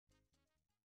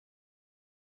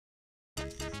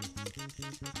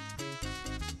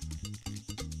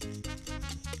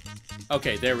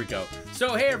Okay, there we go.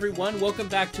 So, hey everyone, welcome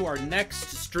back to our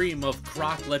next stream of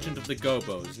Croc Legend of the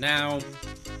Gobbos. Now,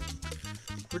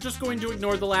 we're just going to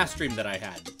ignore the last stream that I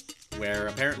had, where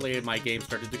apparently my game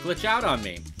started to glitch out on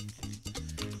me.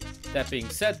 That being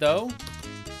said, though,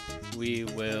 we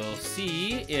will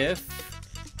see if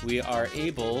we are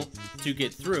able to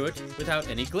get through it without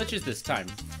any glitches this time.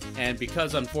 And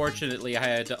because, unfortunately, I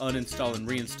had to uninstall and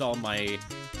reinstall my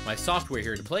software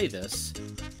here to play this,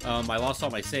 I lost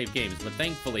all my saved games. But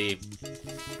thankfully,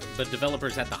 the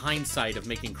developers had the hindsight of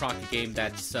making Croc a game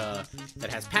that's that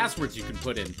has passwords you can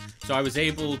put in. So I was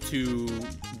able to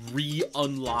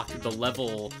re-unlock the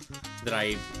level that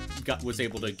I was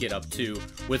able to get up to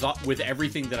with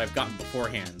everything that I've gotten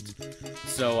beforehand.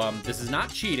 So this is not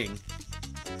cheating,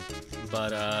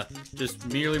 but just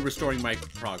merely restoring my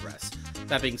progress.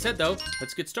 That being said, though,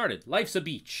 let's get started. Life's a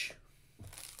beach.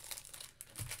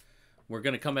 We're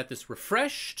going to come at this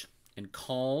refreshed and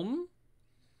calm,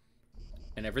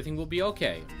 and everything will be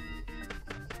okay.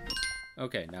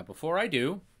 Okay, now before I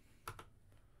do...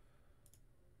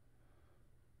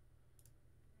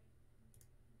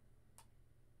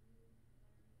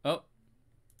 Oh.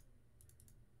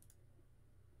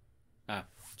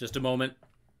 Just a moment.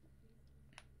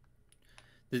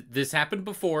 This happened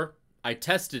before. I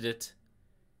tested it.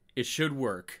 It should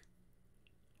work.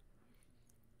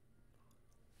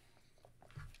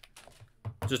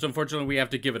 Just unfortunately, we have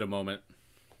to give it a moment.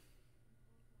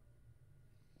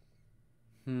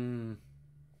 Come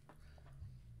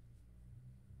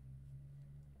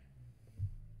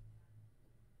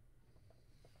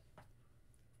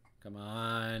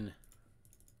on.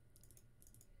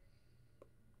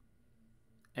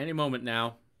 Any moment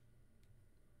now.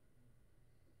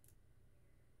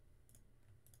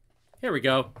 Here we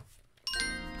go.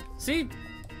 See?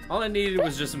 All I needed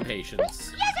was just some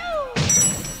patience.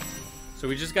 So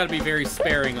we just gotta be very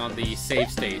sparing on the save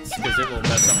states, because it will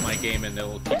mess up my game and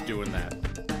it'll keep doing that.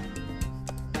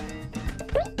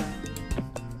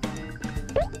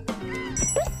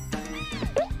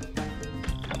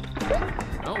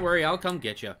 Don't worry, I'll come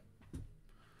get you.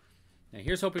 Now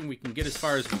here's hoping we can get as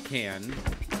far as we can.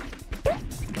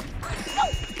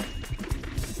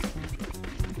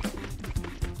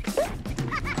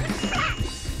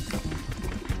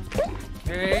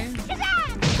 Okay.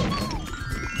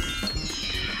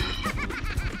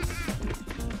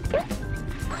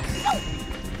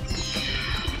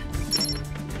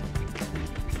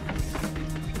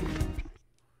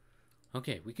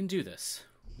 Okay, we can do this.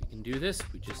 We can do this.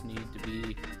 We just need to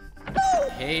be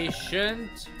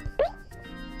patient.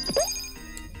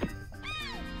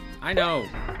 I know.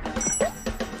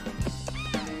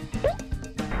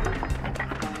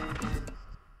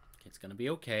 It's gonna be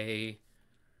okay.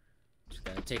 Just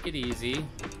gotta take it easy.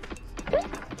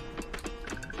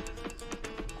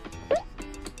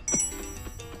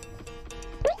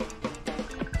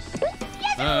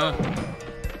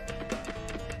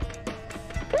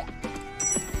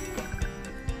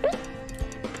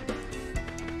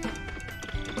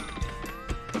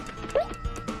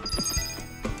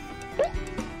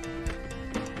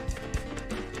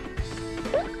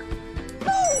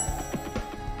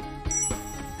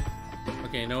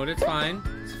 Okay, no, it's fine.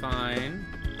 It's fine.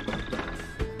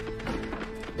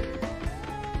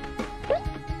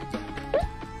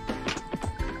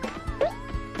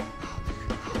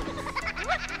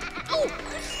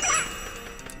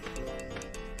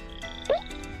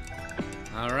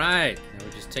 Alright, now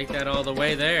we just take that all the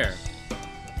way there.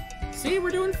 See,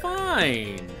 we're doing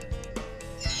fine.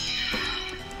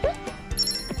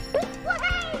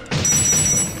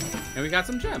 And we got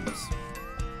some gems.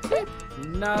 See?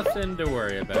 Nothing to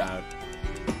worry about.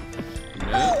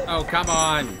 No. Oh, come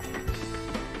on.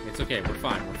 It's okay, we're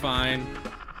fine, we're fine.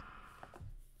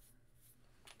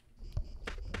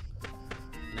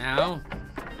 Now.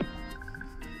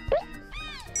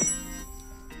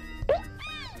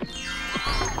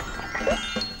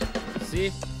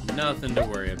 See? Nothing to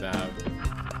worry about.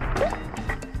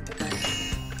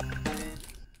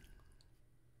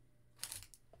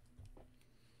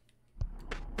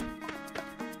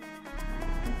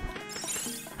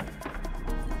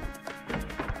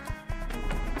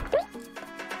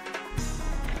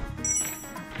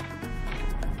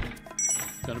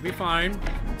 Gonna be fine.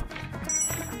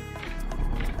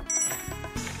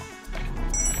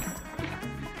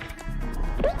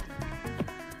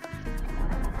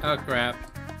 Oh, crap.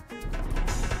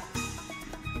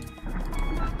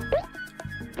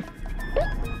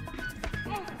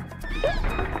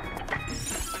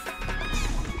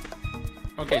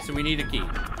 Okay, so we need a key.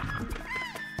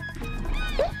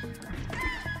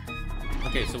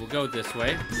 Okay, so we'll go this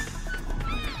way.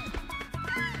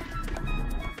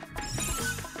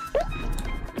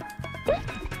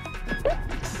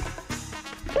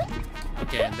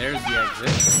 Okay, and there's the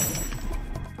exit.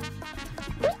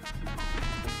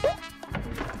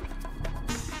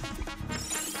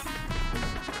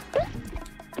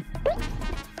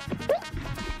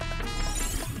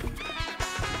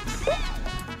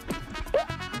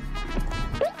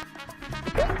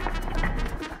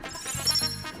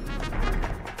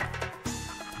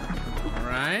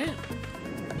 Alright.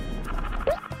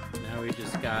 Now we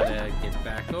just gotta get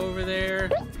back over there.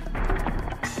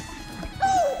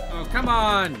 Oh, come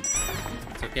on!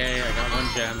 It's okay, I got one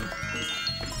gem.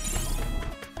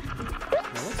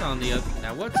 Now what's on the other...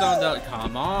 Now what's on the...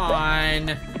 Come on!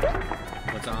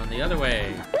 What's on the other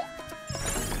way?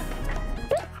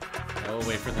 Now we'll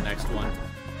wait for the next one.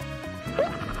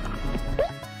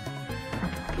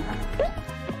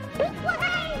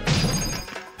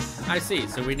 I see,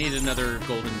 so we need another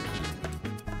golden key.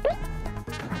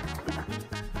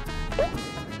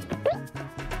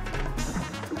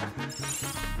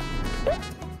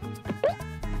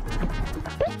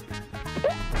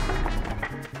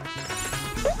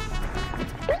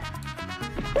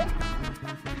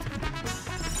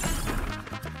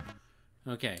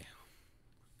 Okay.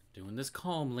 Doing this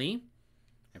calmly.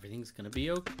 Everything's gonna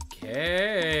be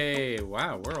okay.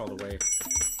 Wow, we're all the way.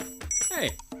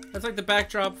 Hey, that's like the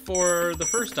backdrop for the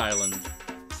first island.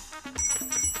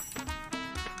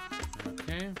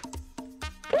 Okay.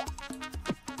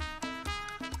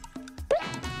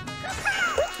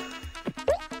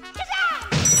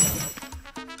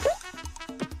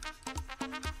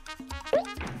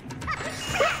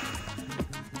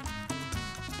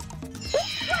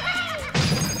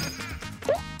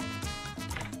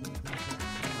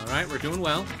 Alright, we're doing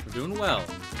well. We're doing well.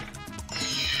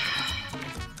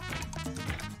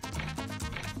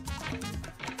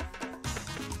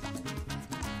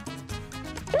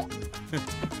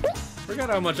 Forgot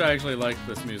how much I actually like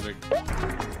this music.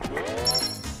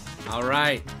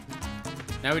 Alright.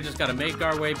 Now we just gotta make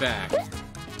our way back. See,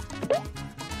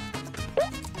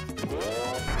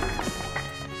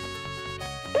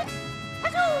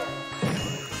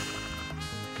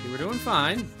 we're doing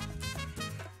fine.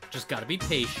 Just gotta be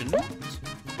patient.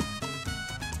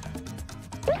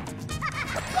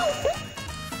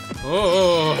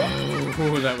 Oh,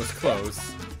 that was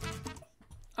close.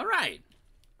 Alright.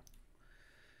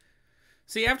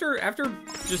 See, after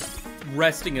just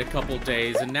resting a couple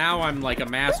days, and now I'm like a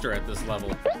master at this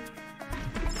level.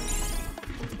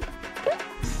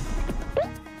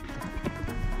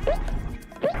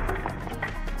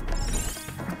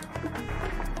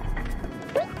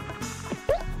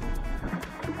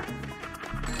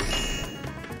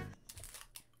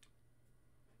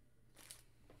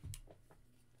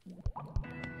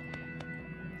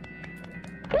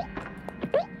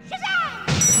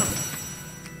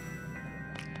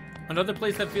 Another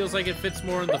place that feels like it fits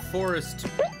more in the forest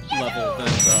level than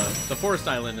the forest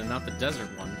island and not the desert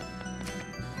one.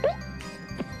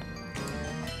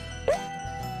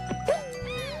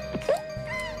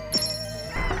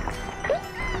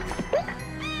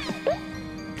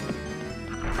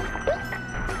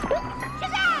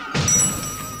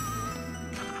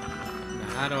 Now,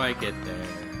 how do I get there?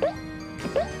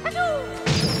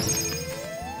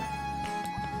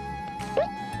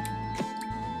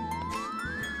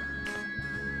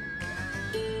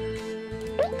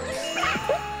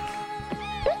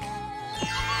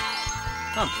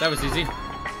 Oh, that was easy.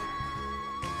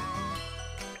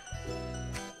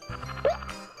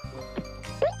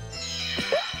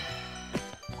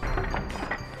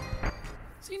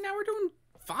 See, now we're doing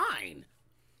fine.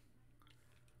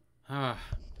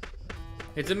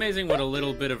 It's amazing what a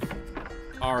little bit of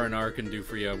R&R can do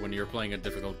for you when you're playing a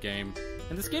difficult game.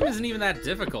 And this game isn't even that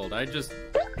difficult. I just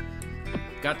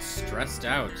got stressed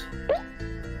out.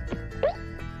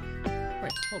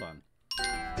 Wait, hold on.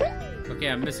 Okay,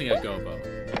 I'm missing a Gobbo.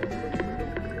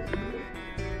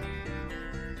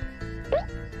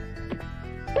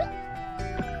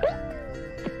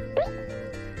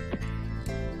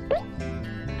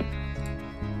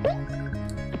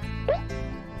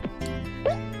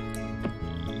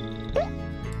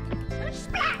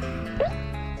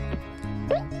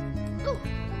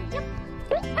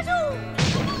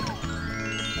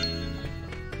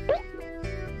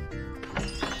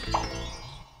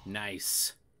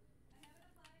 Nice.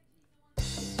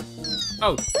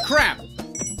 Oh, crap!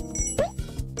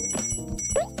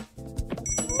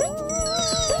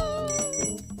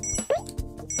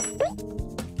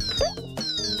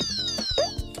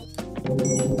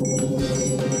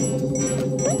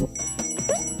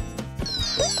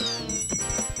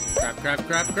 Crap,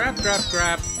 crap, crap, crap,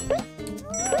 crap.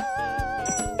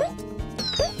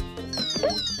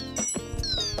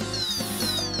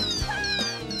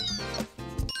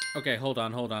 Okay, hold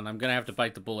on, hold on. I'm gonna have to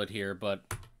bite the bullet here, but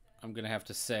I'm gonna have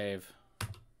to save.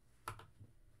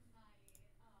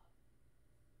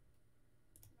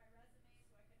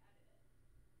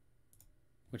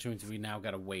 Which means we now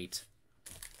gotta wait.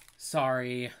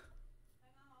 Sorry.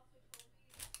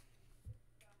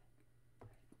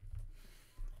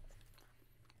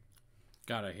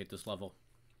 God, I hate this level.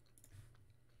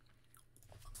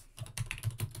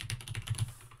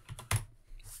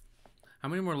 How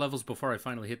many more levels before I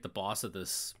finally hit the boss of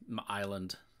this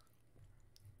island?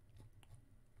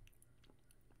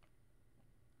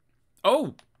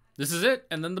 Oh! This is it,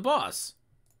 and then the boss.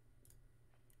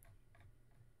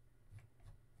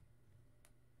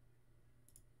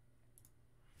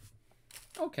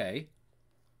 Okay.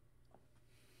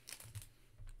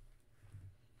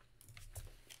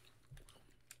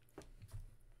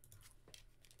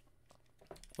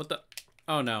 What the?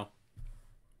 Oh, no.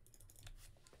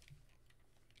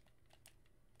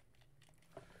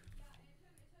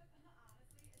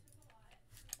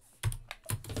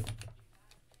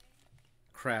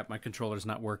 Crap, my controller's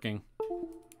not working.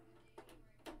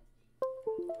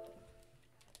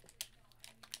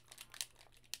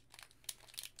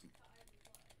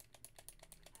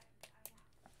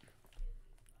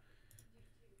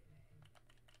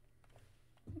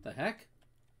 What the heck?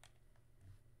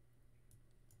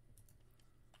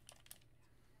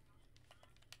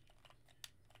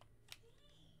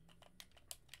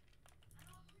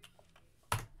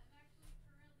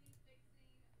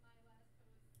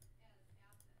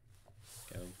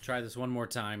 Okay, we'll try this one more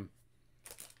time.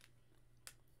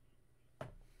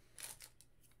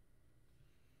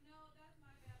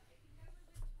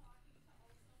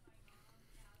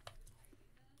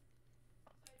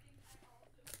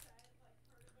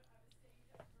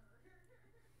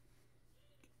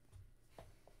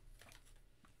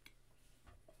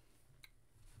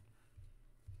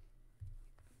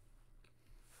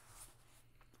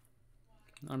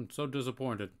 I'm so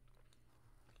disappointed.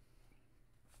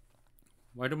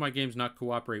 Why do my games not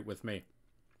cooperate with me?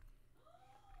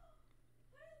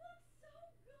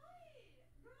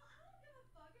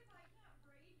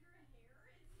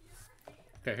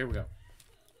 Okay, here we go.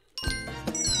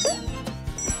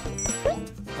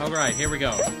 Alright, here we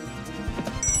go.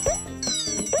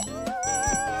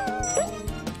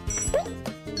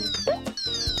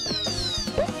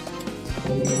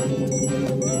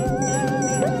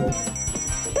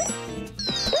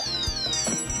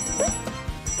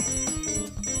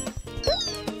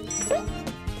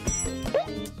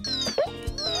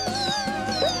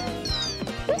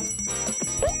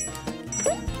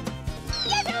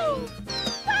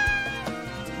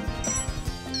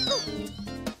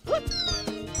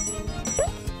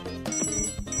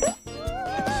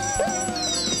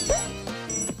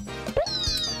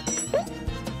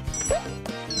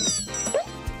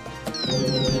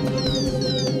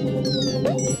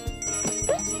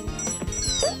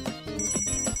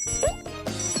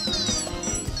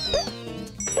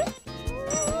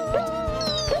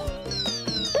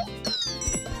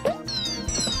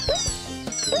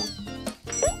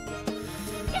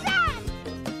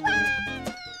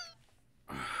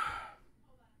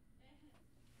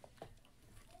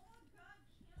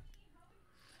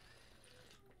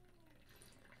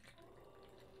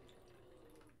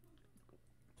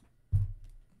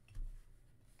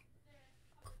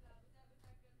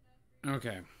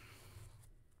 Okay.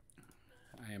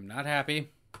 I am not happy.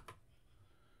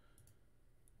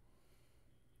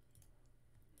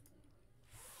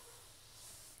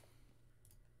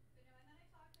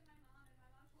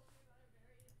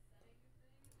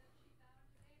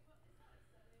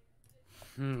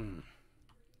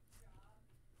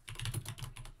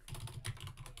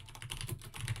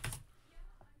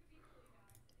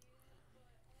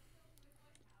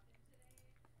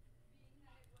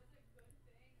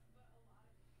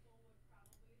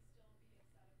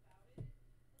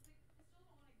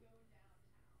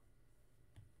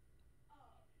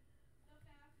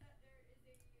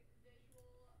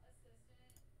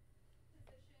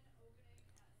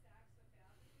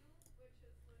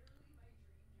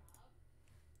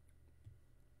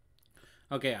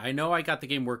 Okay, I know I got the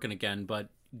game working again, but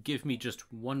give me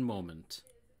just one moment.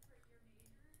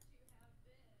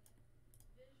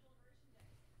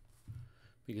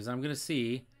 Because I'm going to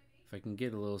see if I can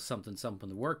get a little something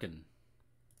working.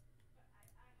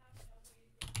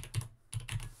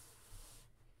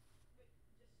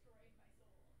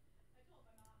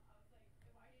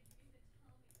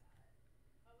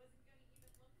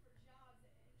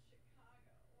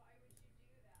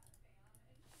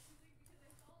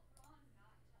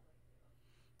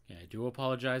 do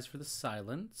apologize for the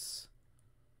silence.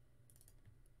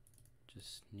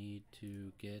 Just need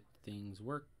to get things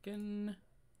working.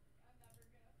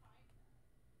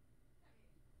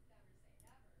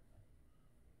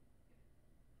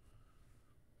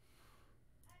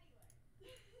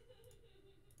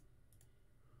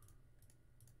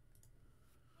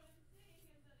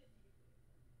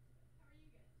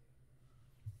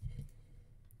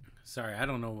 Sorry, I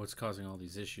don't know what's causing all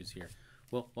these issues here.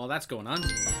 Well, while that's going on...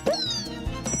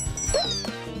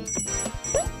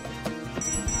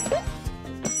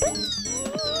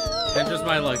 And just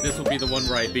my luck, this will be the one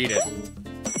where I beat it.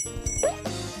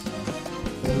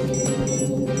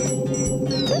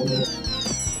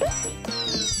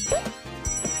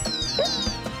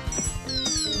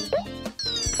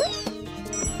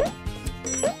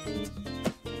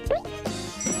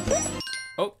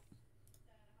 Oh.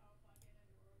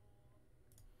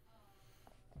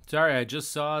 Sorry, I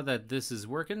just saw that this is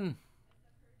working.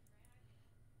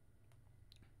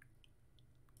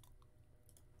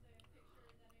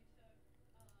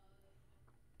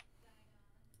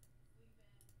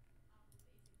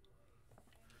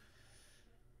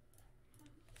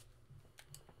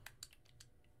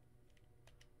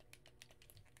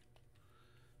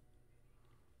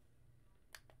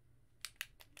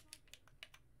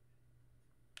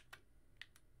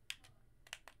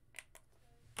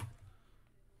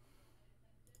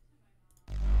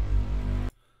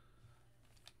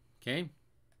 Okay.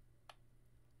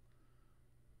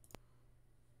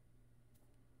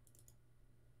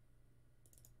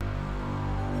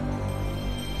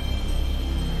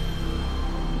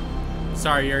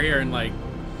 Sorry, you're hearing, like,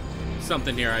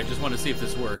 something here. I just want to see if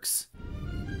this works.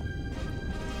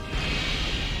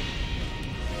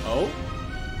 Oh?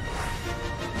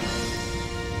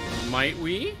 Might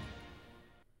we?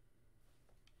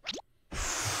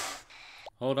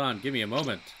 Hold on, give me a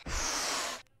moment.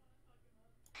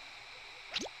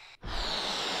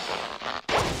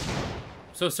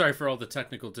 So sorry for all the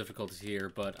technical difficulties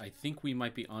here, but I think we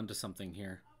might be onto something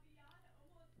here.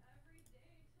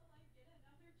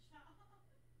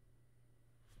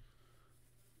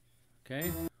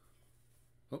 Okay.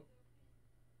 Oh.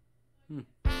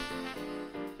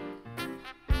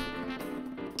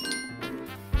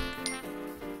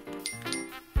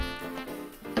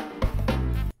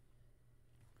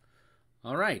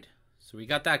 All right. So we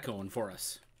got that going for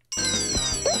us.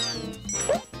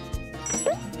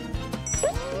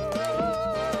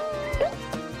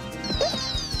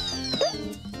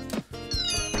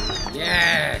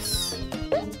 Yes!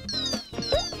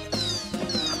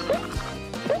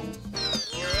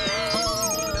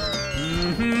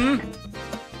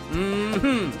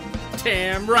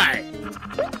 Damn right!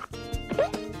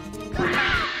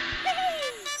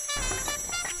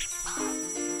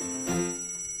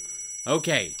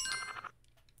 Okay.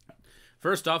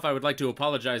 First off, I would like to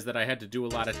apologize that I had to do a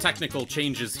lot of technical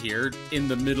changes here in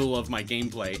the middle of my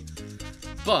gameplay.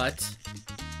 But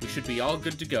we should be all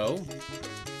good to go.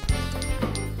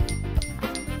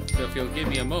 So if you'll give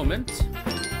me a moment.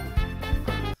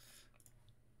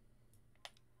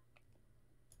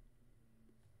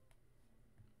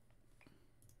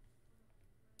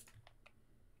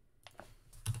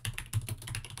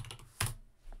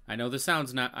 I know this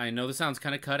sounds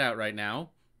kind of cut out right now,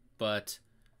 but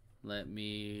let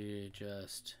me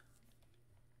just...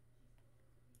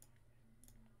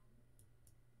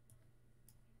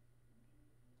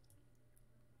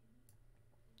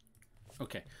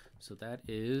 Okay, so that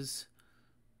is...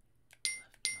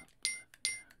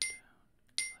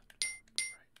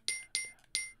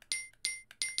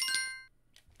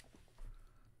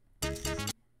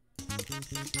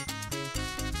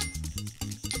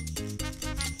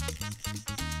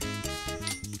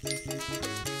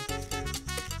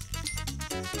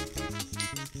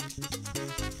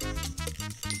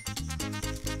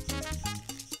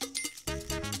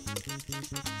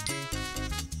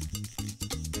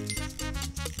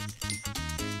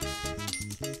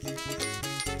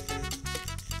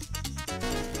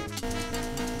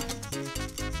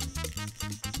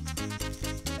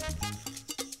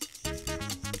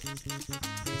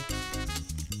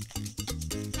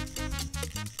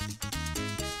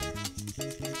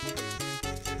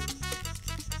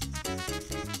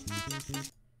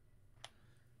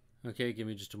 Okay, give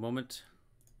me just a moment.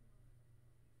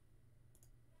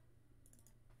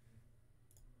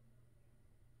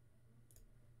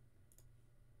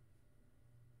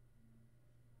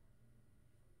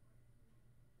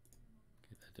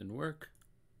 Okay, that didn't work.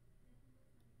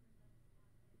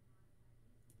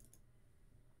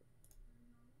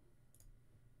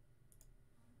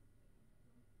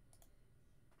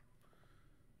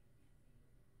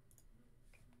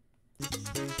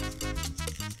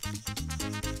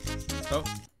 Oh.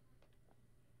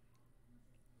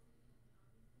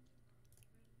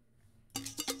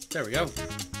 There we go.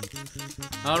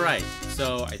 All right,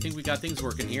 so I think we got things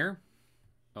working here.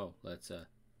 Oh, let's all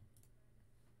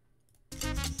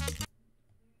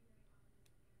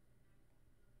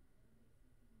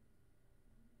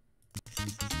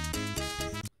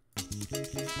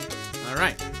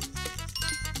right.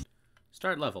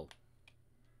 Start level.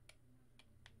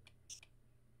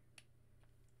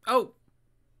 Oh!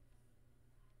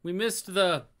 We missed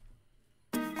the...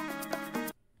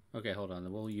 Okay, hold on.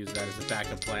 We'll use that as a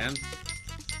backup plan.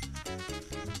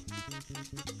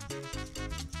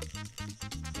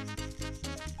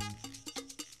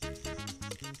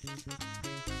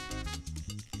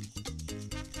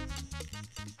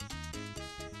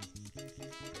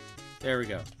 There we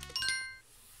go.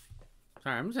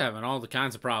 Sorry, I'm just having all the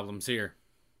kinds of problems here.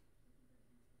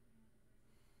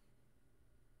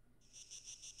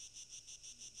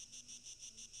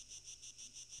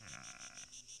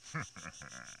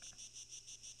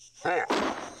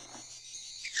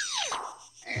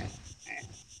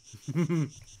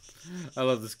 I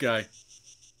love this guy.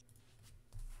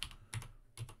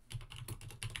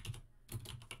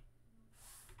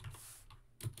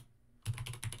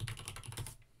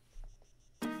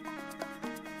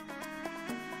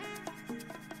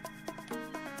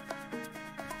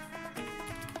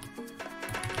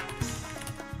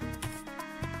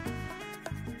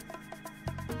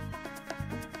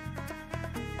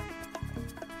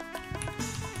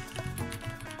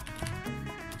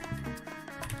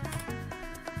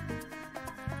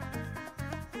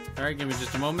 All right, give me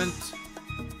just a moment.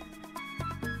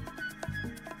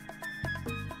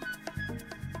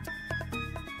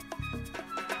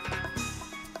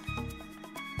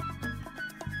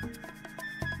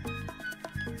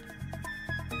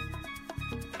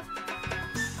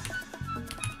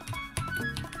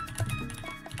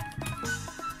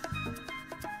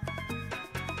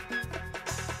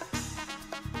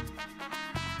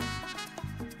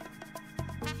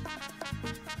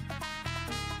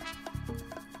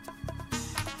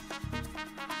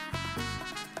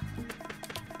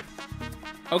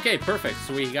 Okay, perfect.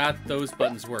 So we got those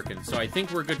buttons working. So I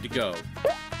think we're good to go.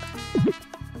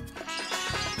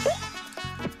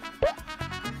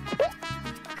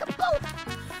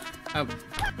 Oh.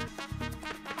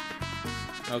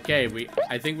 Okay,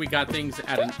 I think we got things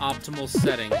at an optimal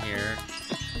setting here.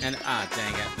 And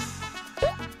dang it.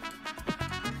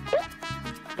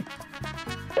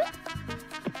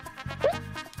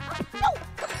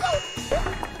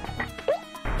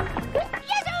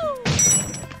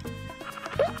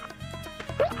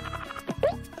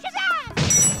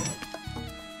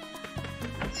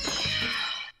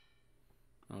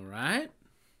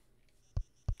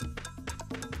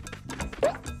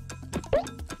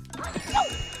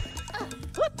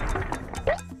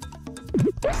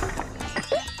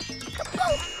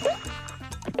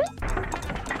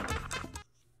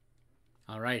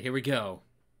 Alright, here we go.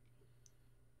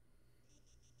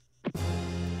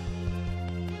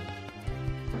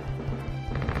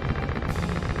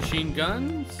 Machine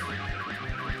guns.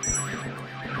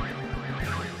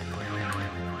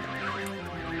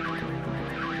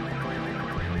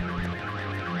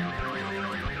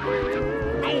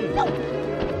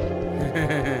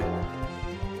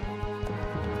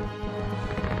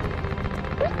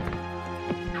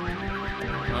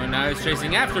 Oh, now he's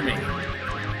chasing after me.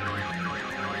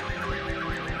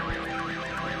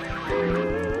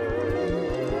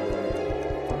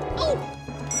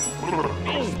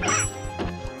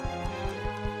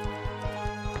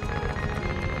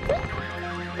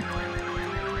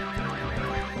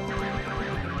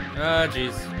 Oh,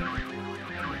 jeez.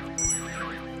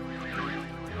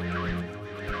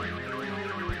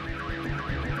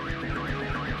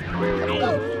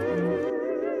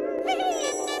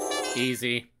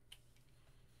 Easy.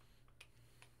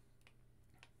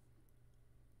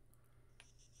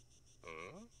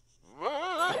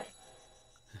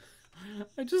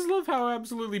 I just love how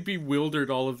absolutely bewildered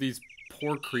all of these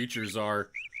poor creatures are.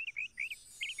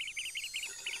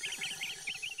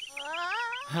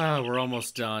 We're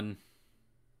almost done.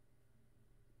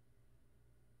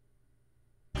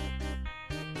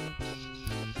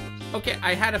 Okay,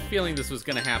 I had a feeling this was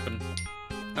gonna happen.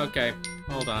 Okay,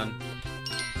 hold on.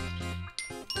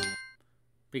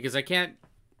 Because I can't...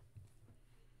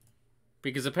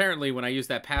 Because apparently when I used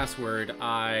that password,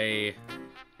 I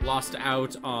lost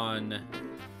out on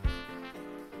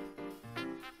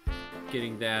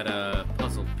getting that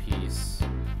puzzle piece.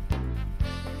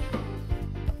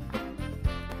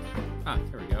 Ah,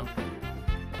 there we go.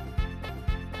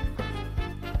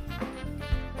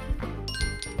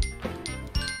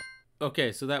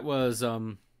 Okay, so that was,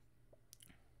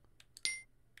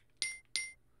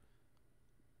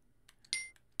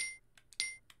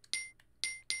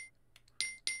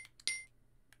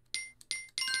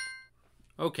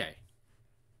 okay.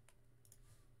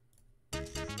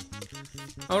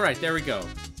 Alright, there we go.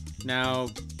 Now,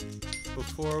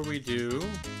 before we do,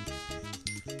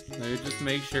 let me just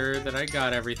make sure that I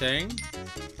got everything.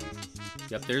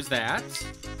 Yep, there's that.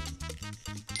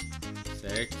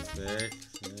 6, 6,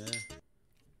 yeah.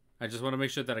 I just want to make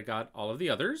sure that I got all of the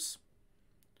others.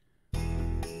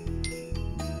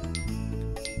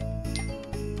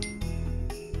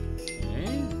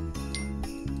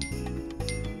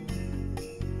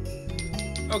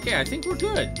 Okay, I think we're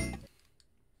good.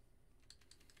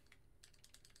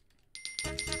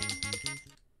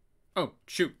 Oh,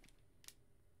 shoot.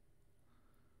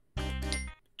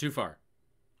 Too far.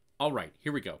 All right,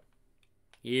 here we go.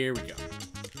 Here we go.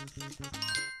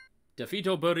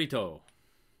 Defito burrito.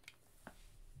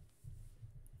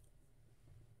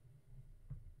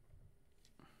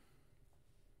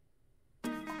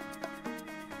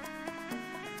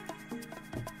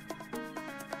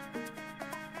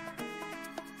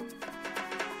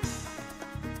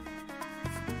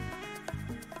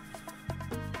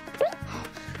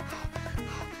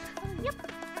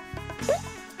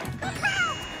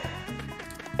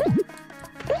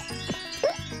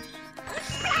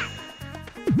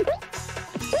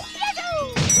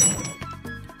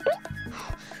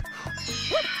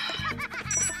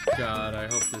 God, I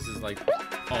hope this is like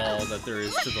all that there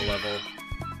is to the level.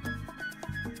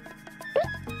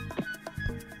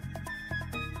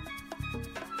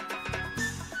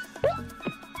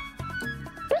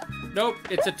 Nope,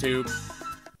 it's a tube.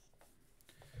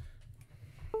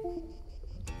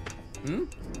 Hmm?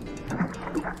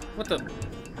 What the?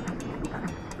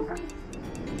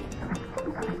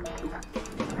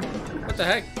 What the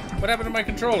heck? What happened to my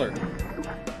controller?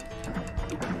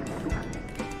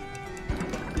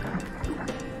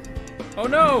 Oh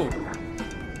no!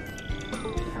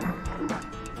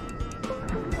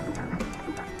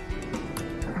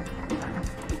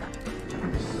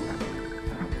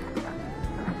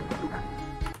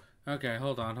 Okay,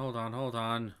 hold on, hold on, hold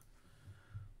on.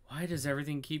 Why does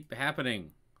everything keep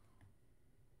happening?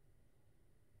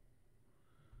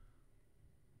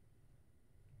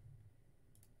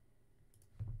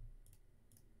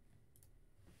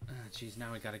 Jeez,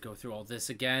 now we gotta go through all this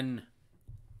again.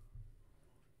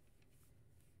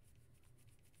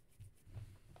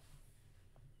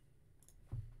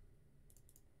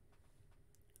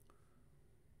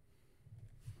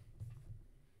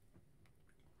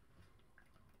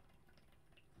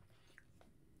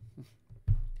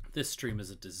 This stream is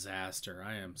a disaster.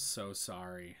 I am so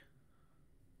sorry.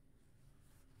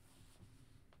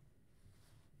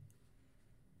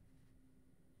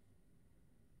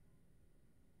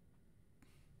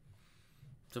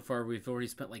 So far, we've already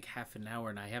spent like half an hour,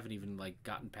 and I haven't even like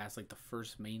gotten past like the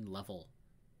first main level.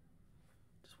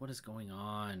 Just what is going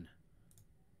on?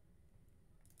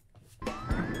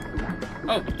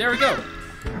 Oh, there we go.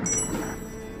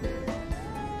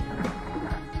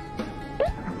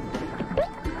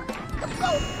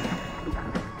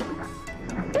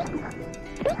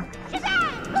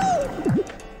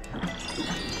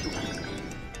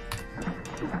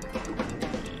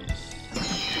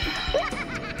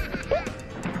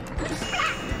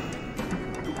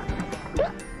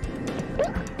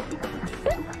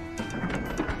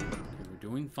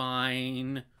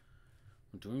 Fine.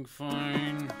 I'm doing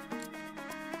fine.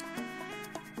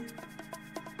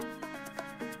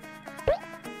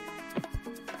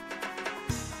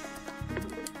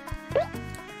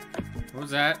 What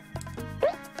was that?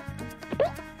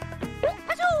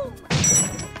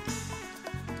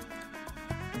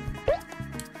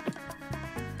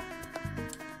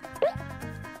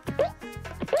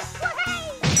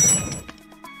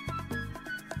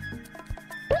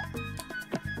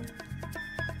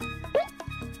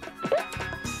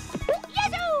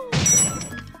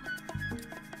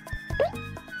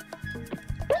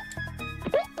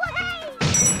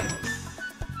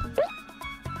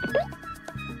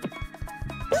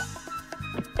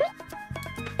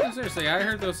 Seriously, I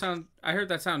heard those sound. I heard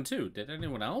that sound too. Did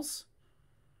anyone else?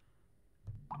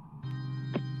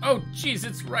 Oh, jeez,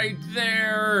 it's right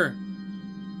there.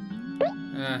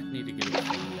 Need to get it.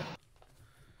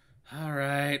 All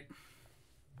right.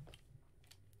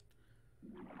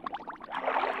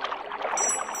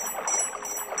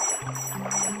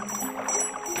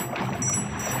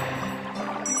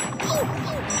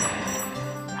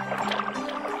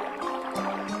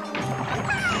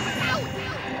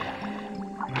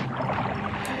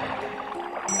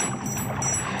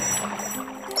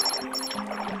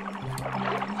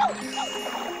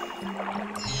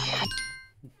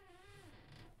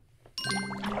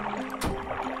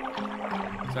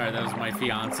 Sorry, that was my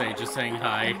fiance just saying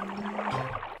hi.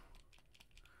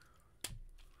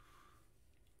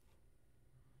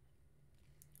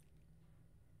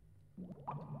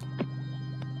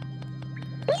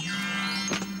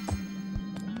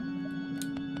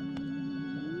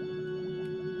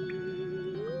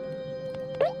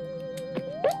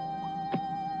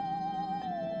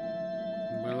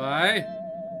 Will I?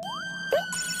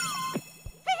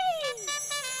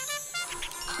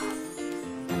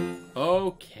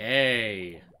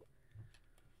 Okay.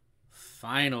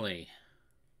 Finally.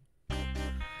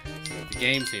 Save the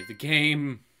game, save the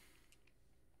game.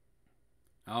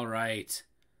 All right.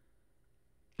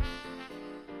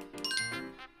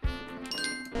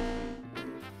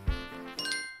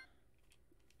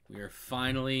 We are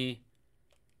finally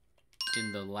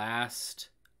in the last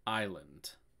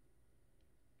island.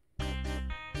 I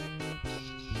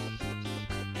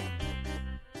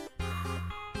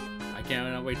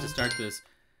cannot wait to start this.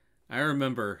 I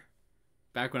remember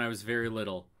back when I was very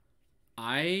little,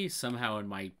 I somehow in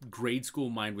my grade school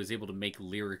mind was able to make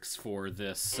lyrics for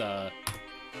this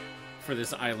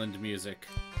island music.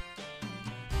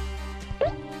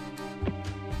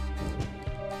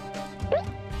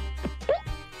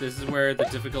 This is where the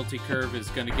difficulty curve is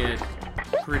going to get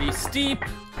pretty steep.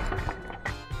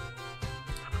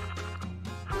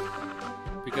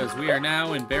 Because we are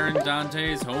now in Baron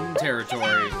Dante's home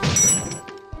territory.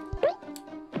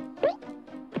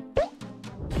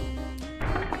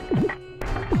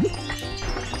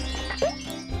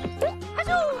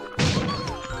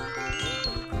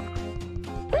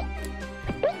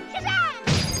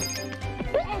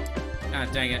 Ah,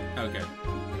 dang it. Okay.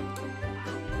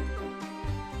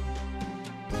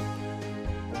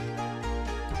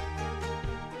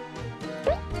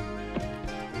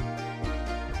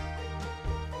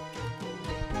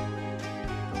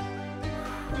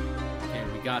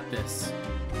 We got this.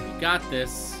 We got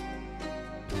this.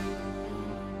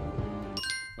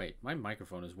 Wait, my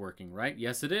microphone is working, right?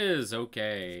 Yes, it is.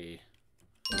 Okay.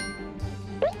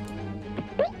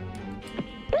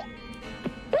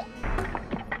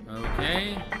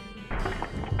 Okay.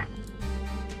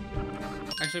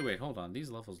 Actually, wait, hold on. These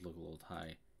levels look a little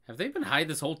high. Have they been high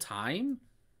this whole time?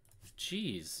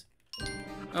 Jeez.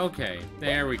 Okay,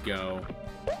 there we go.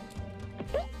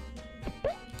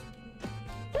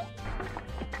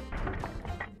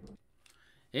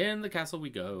 In the castle we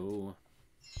go.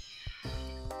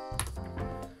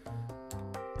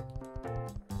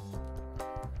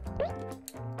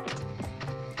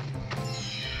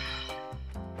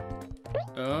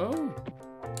 Oh?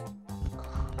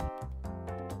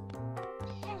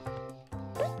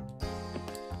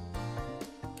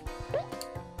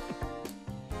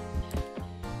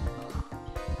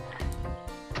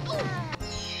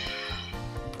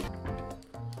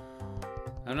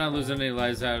 I'm not losing any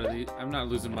lives out of these. I'm not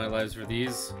losing my lives for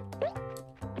these.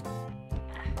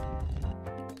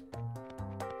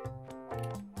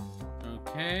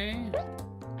 Okay.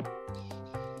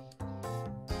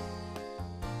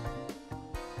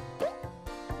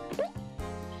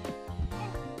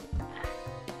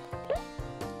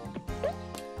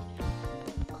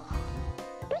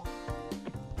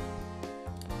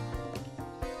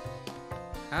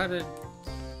 How did...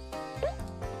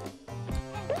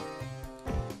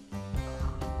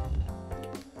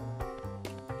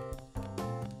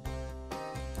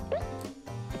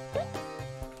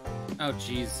 Oh,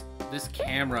 jeez. This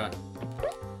camera.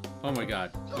 Oh, my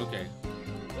God. Okay.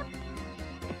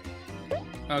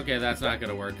 Okay, that's not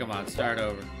gonna work. Come on, start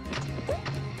over.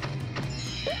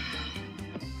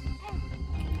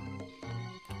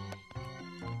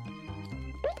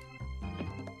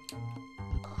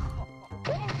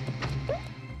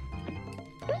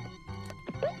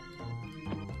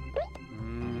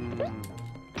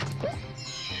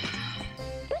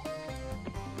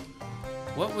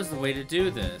 What was the way to do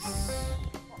this?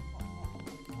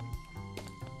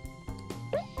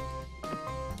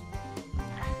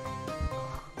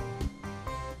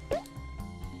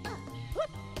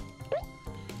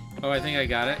 Oh, I think I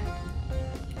got it.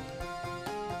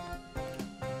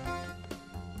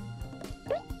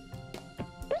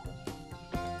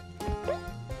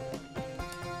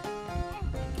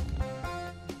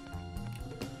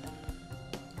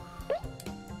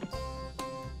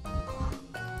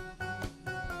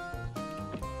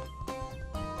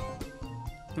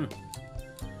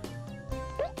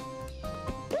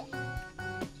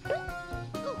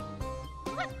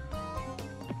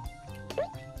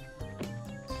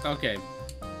 Okay.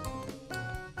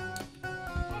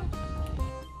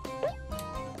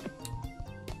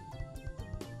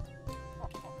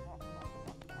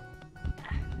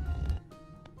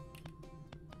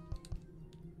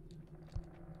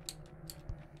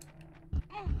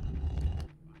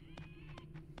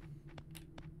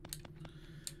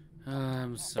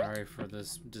 I'm sorry for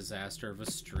this disaster of a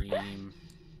stream.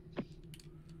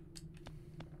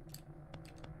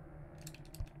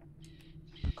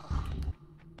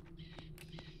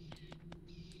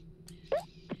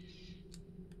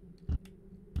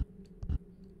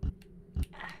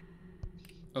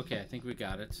 Okay, I think we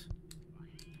got it.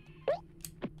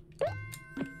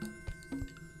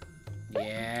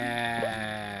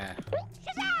 Yeah.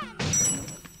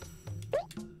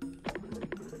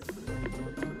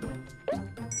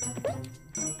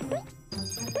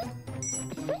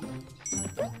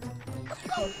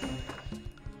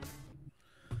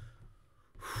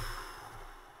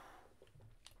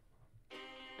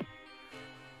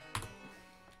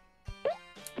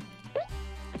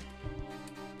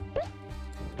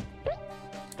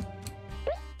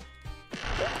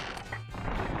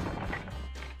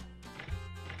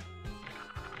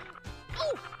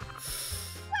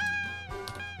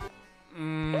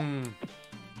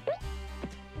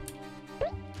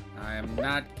 I am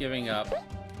not giving up.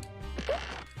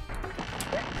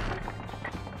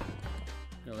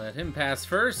 Gonna let him pass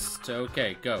first.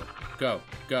 Okay, go, go,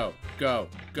 go, go,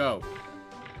 go.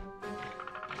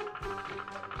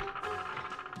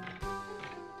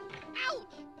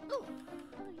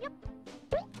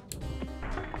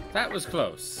 That was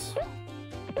close.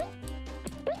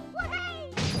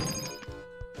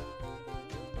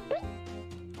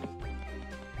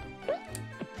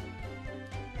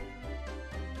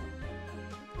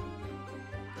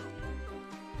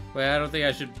 Wait, I don't think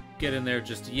I should get in there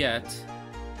just yet.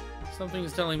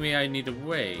 Something's telling me I need to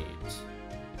wait.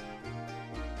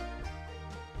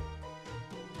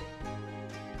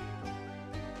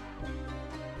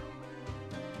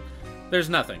 There's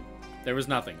nothing. There was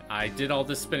nothing. I did all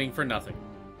this spinning for nothing.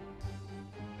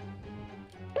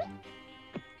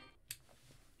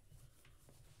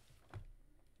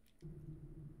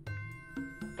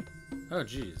 Oh,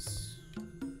 jeez.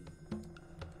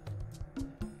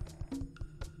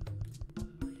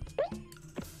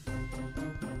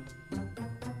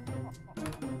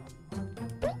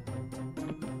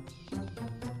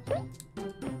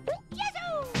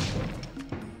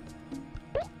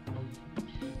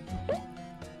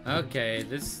 Okay,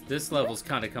 this level's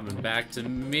kind of coming back to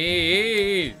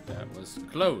me. That was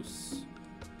close.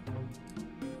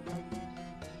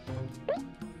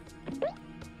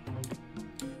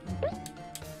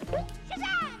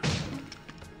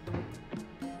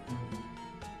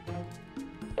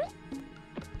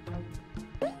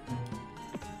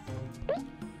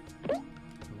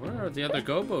 Where are the other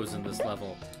Gobbos in this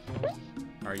level?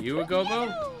 Are you a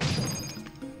Gobbo?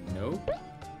 Nope.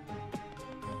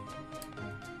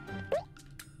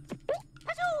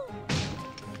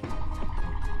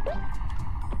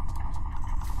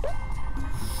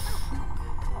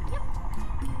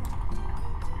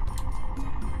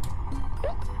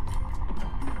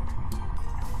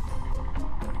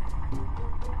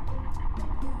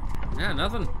 Yeah,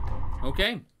 nothing.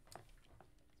 Okay.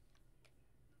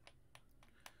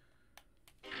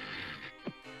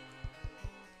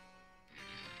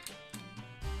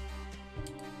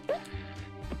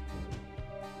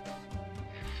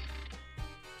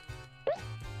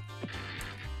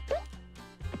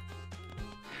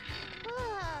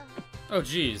 Oh,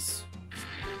 geez.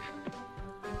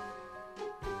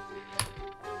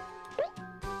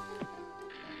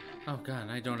 Oh, God,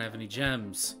 I don't have any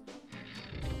gems.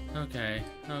 Okay,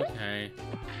 okay.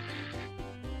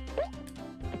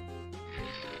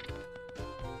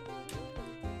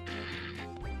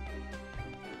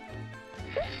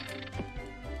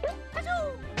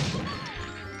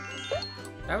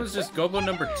 That was just Gobbo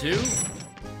number 2?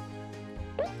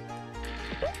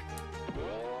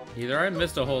 Either I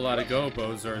missed a whole lot of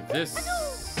Gobbos, or this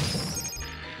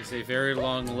is a very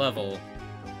long level.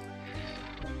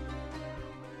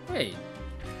 Wait.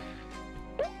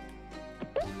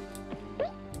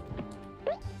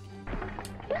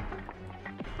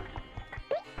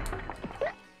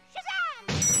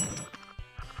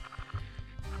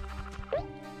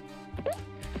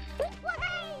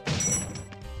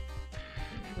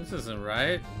 This isn't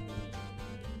right.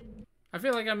 I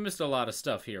feel like I missed a lot of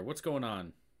stuff here. What's going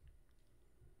on?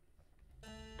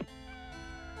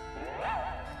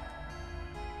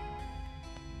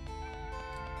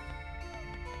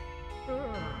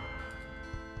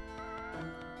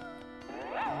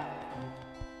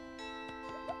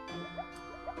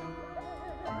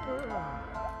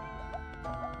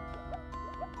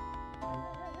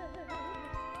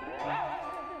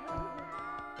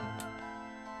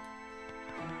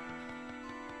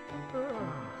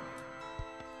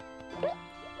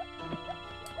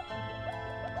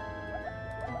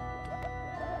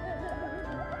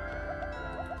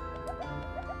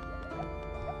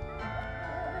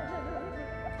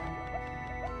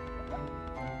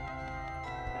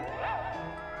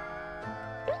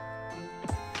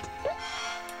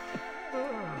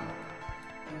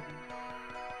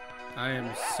 I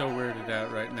am so weirded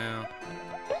out right now.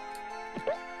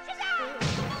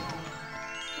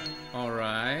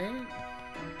 Alright.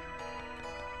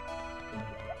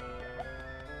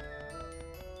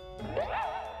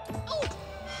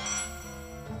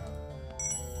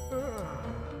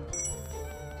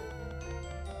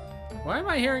 Why am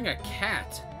I hearing a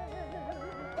cat?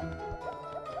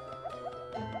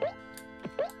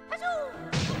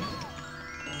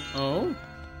 Oh?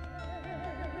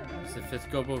 Is the fifth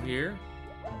Gobbo here?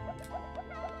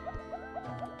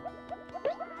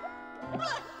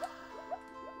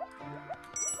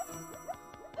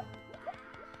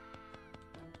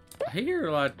 I hear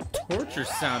a lot of torture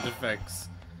sound effects.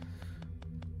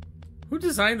 Who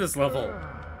designed this level?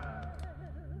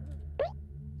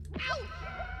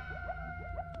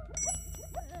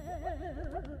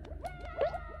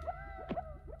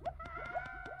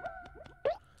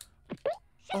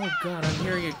 Oh god, I'm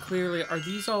hearing it clearly. Are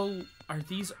these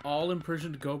all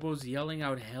imprisoned Gobbos yelling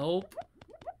out help?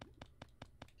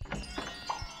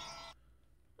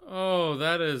 Oh,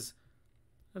 that's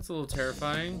a little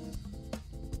terrifying.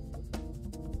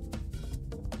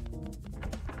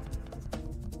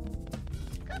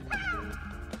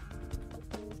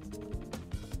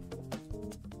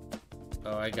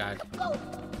 Oh, I got it.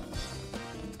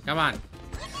 Come on.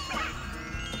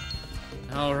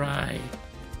 All right.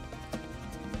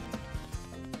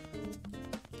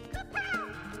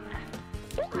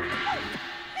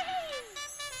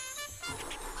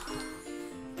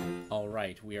 All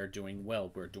right, we are doing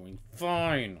well. We're doing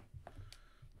fine.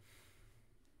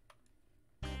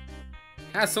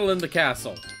 Castle in the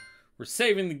castle. We're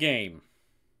saving the game.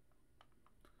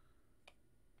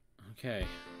 Okay.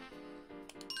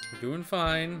 We're doing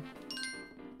fine.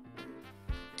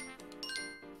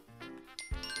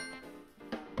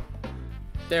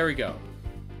 There we go.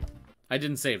 I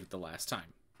didn't save it the last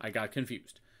time. I got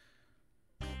confused.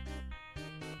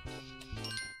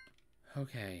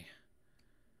 Okay.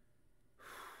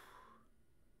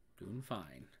 Doing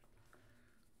fine.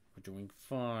 We're doing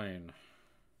fine.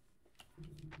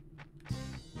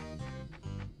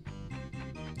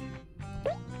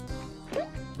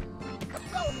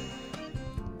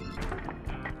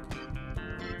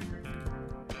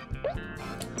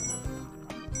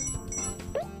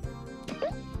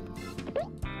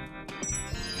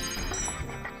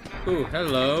 Ooh,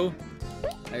 hello.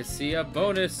 I see a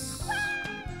bonus.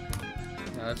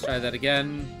 Now let's try that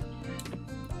again.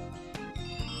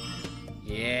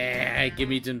 Yeah, give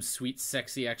me them sweet,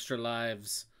 sexy extra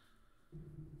lives.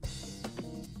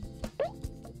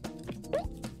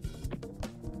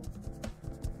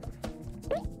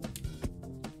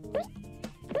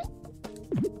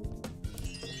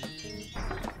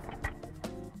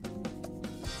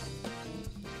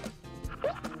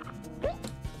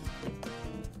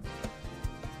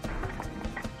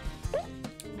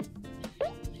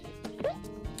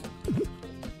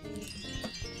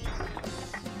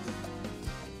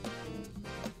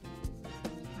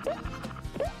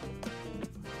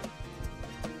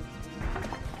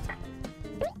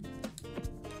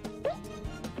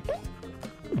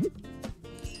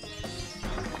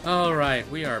 Alright,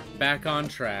 we are back on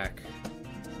track.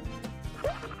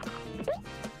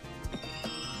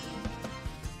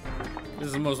 This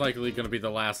is most likely going to be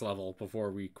the last level before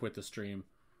we quit the stream.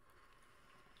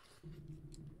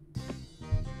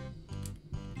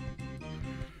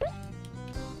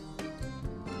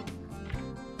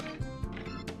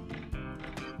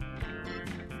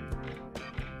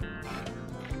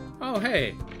 Oh,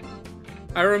 hey.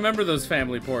 I remember those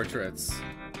family portraits.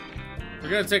 We're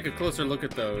gonna take a closer look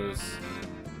at those.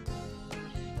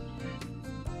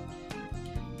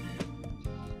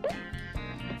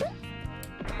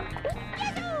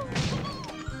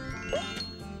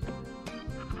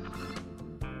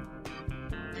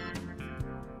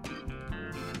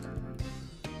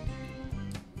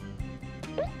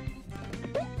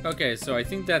 Okay, so I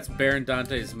think that's Baron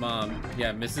Dante's mom.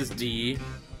 Yeah, Mrs. D.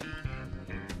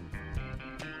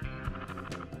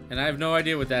 And I have no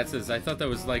idea what that says. I thought that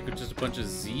was like just a bunch of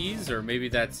Z's, or maybe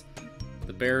that's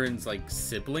the Baron's like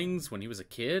siblings when he was a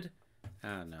kid.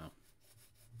 I don't know.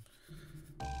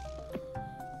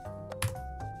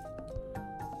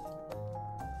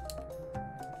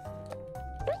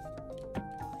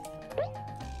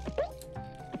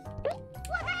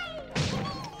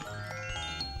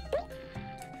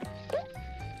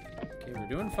 Okay, we're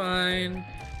doing fine.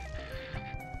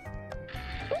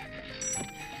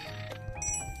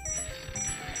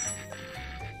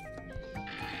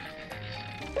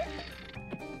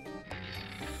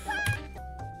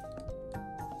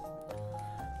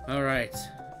 All right.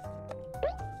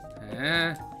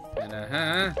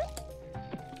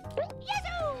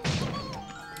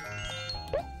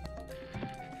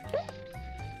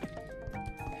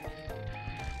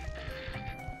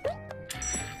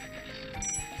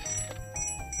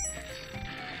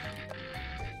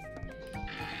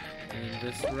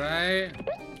 this right.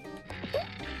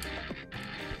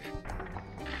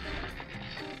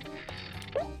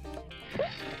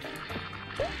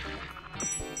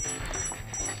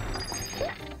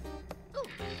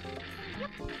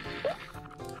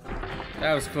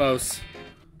 That was close.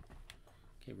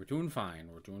 Okay, we're doing fine.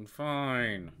 We're doing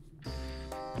fine.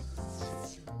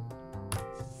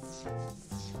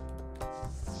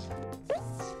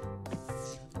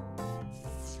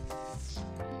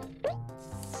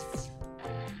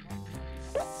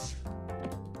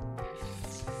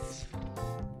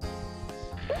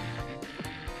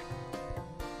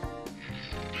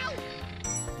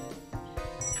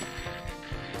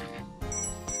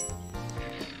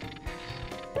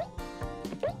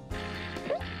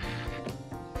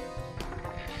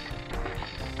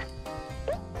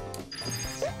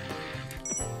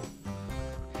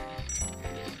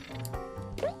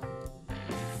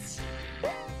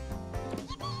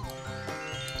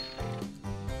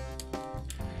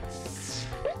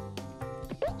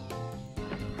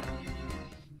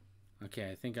 Okay,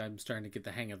 I think I'm starting to get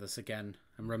the hang of this again.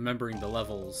 I'm remembering the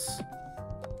levels.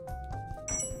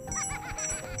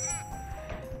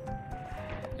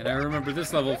 And I remember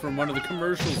this level from one of the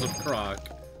commercials of Croc.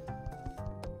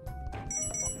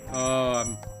 Oh,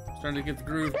 I'm starting to get the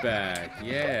groove back.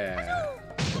 Yeah.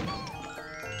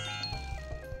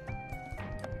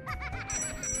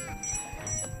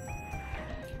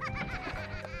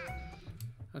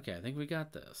 Okay, I think we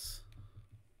got this.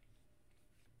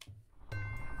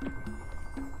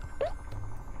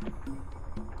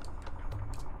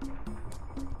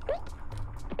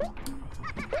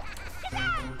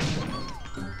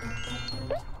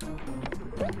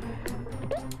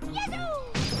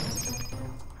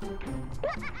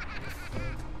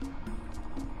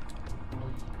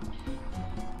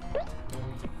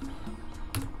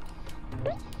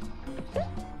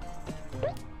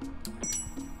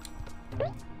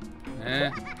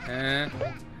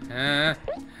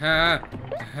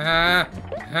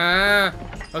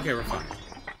 Okay, we're fine.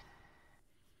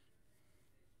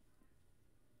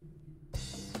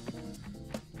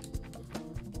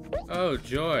 Oh,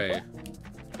 joy.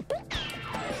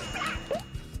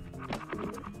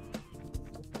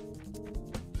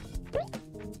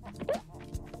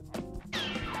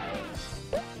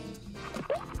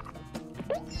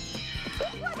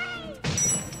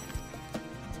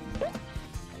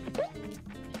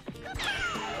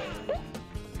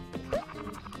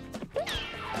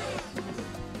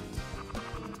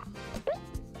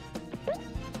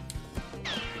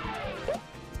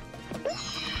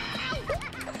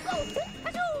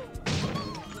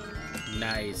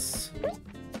 Nice.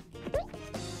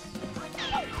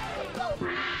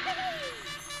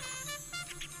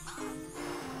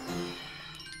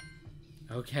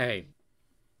 Okay.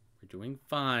 We're doing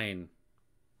fine.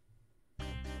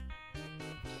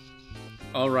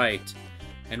 Alright.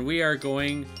 And we are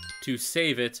going to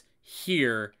save it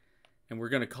here. And we're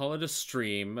going to call it a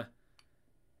stream.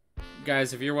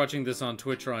 Guys, if you're watching this on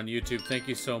Twitch or on YouTube, thank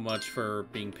you so much for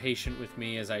being patient with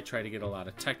me as I try to get a lot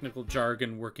of technical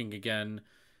jargon working again.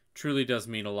 Truly does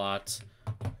mean a lot.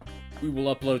 We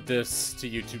will upload this to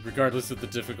YouTube regardless of the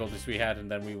difficulties we had, and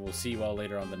then we will see you all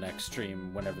later on the next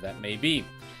stream, whenever that may be.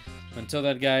 Until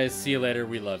then, guys, see you later.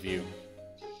 We love you.